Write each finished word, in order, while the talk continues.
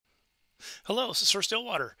Hello, this is Sir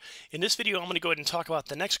Stillwater. In this video, I'm going to go ahead and talk about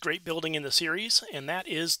the next great building in the series, and that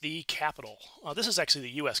is the Capitol. This is actually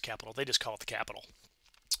the U.S. Capitol. They just call it the Capitol.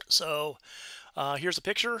 So here's a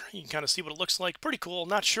picture. You can kind of see what it looks like. Pretty cool.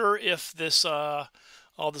 Not sure if this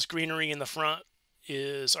all this greenery in the front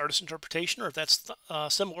is artist interpretation or if that's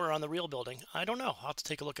similar on the real building. I don't know. I'll have to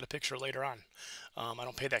take a look at a picture later on. I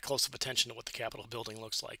don't pay that close of attention to what the Capitol building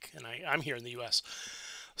looks like, and I'm here in the U.S.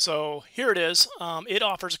 So here it is. It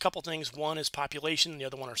offers a couple things. One is population, the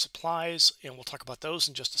other one are supplies, and we'll talk about those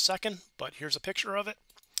in just a second. But here's a picture of it.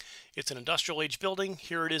 It's an industrial age building.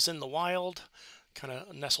 Here it is in the wild, kind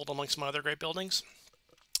of nestled amongst some other great buildings.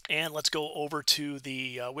 And let's go over to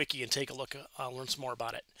the wiki and take a look, learn some more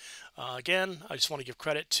about it. Again, I just want to give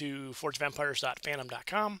credit to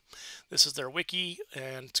forgevampires.fandom.com. This is their wiki,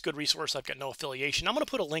 and it's a good resource. I've got no affiliation. I'm going to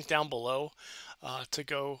put a link down below to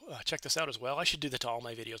go check this out as well. I should do that to all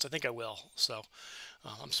my videos. I think I will. So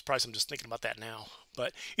I'm surprised I'm just thinking about that now.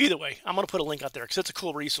 But either way, I'm going to put a link out there because it's a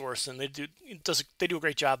cool resource, and they do a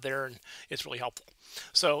great job there, and it's really helpful.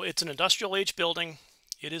 So it's an industrial age building.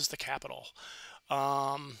 It is the Capitol.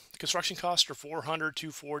 Construction costs are 400,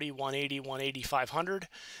 240, 180, 180, 500.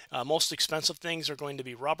 Most expensive things are going to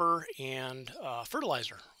be rubber and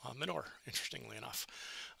fertilizer, manure, interestingly enough,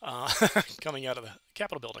 coming out of the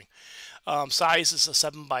Capitol building. Size is a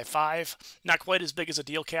 7 by 5, not quite as big as a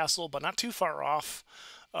Deal Castle, but not too far off.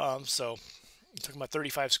 So I'm talking about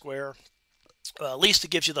 35 square. At least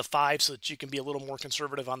it gives you the 5 so that you can be a little more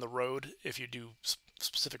conservative on the road if you do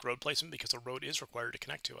specific road placement, because the road is required to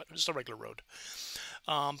connect to it, just a regular road.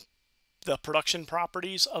 The production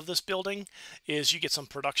properties of this building is you get some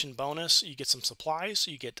production bonus, you get some supplies,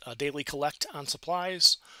 you get a daily collect on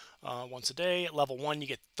supplies once a day. At level 1 you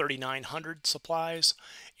get 3,900 supplies,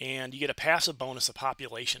 and you get a passive bonus of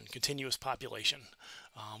population, continuous population,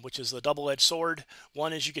 which is the double-edged sword.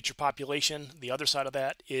 One is you get your population. The other side of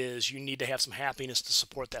that is you need to have some happiness to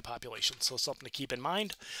support that population. So something to keep in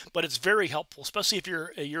mind. But it's very helpful, especially if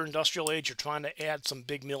you're industrial age, you're trying to add some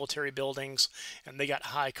big military buildings, and they got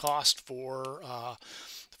high cost for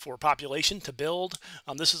population to build.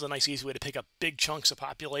 This is a nice, easy way to pick up big chunks of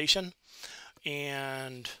population,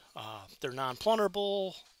 and they're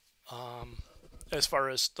non-plunderable. As far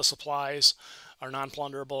as the supplies are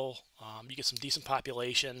non-plunderable. You get some decent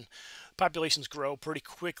population. Populations grow pretty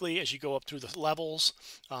quickly as you go up through the levels.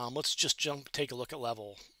 Let's just take a look at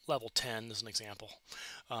level 10 as an example.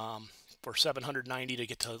 For 790 to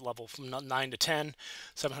get to level from 9 to 10,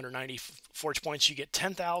 790 forge points, you get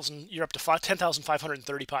 10,000. You're up to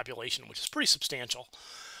 10,530 population, which is pretty substantial.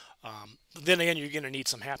 Then again, you're going to need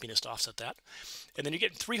some happiness to offset that. And then you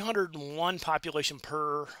get 301 population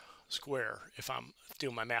per square, if I'm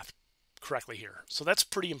doing my math correctly here. So that's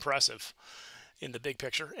pretty impressive in the big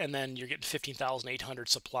picture. And then you're getting 15,800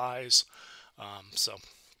 supplies. So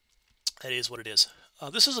that is what it is.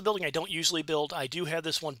 This is a building I don't usually build. I do have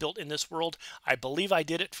this one built in this world. I believe I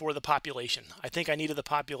did it for the population. I think I needed the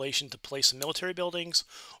population to place some military buildings,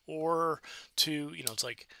 or to, it's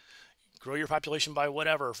like grow your population by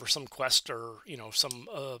whatever for some quest, or some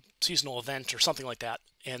seasonal event or something like that.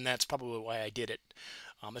 And that's probably why I did it.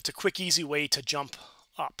 It's a quick, easy way to jump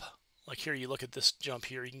up. Like here, you look at this jump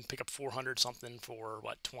here, you can pick up 400 something for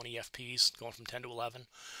what, 20 FPs, going from 10 to 11.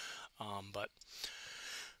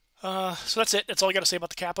 So that's it. That's all I got to say about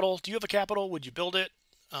the Capitol. Do you have a Capitol? Would you build it?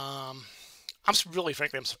 I'm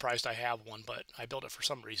frankly, I'm surprised I have one, but I built it for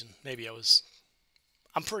some reason.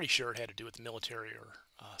 I'm pretty sure it had to do with the military or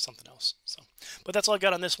something else. So, but that's all I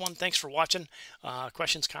got on this one. Thanks for watching.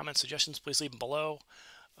 Questions, comments, suggestions, please leave them below.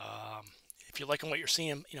 If you're liking what you're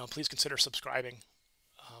seeing, please consider subscribing.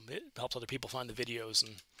 It helps other people find the videos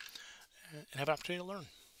and have an opportunity to learn.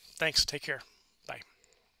 Thanks. Take care.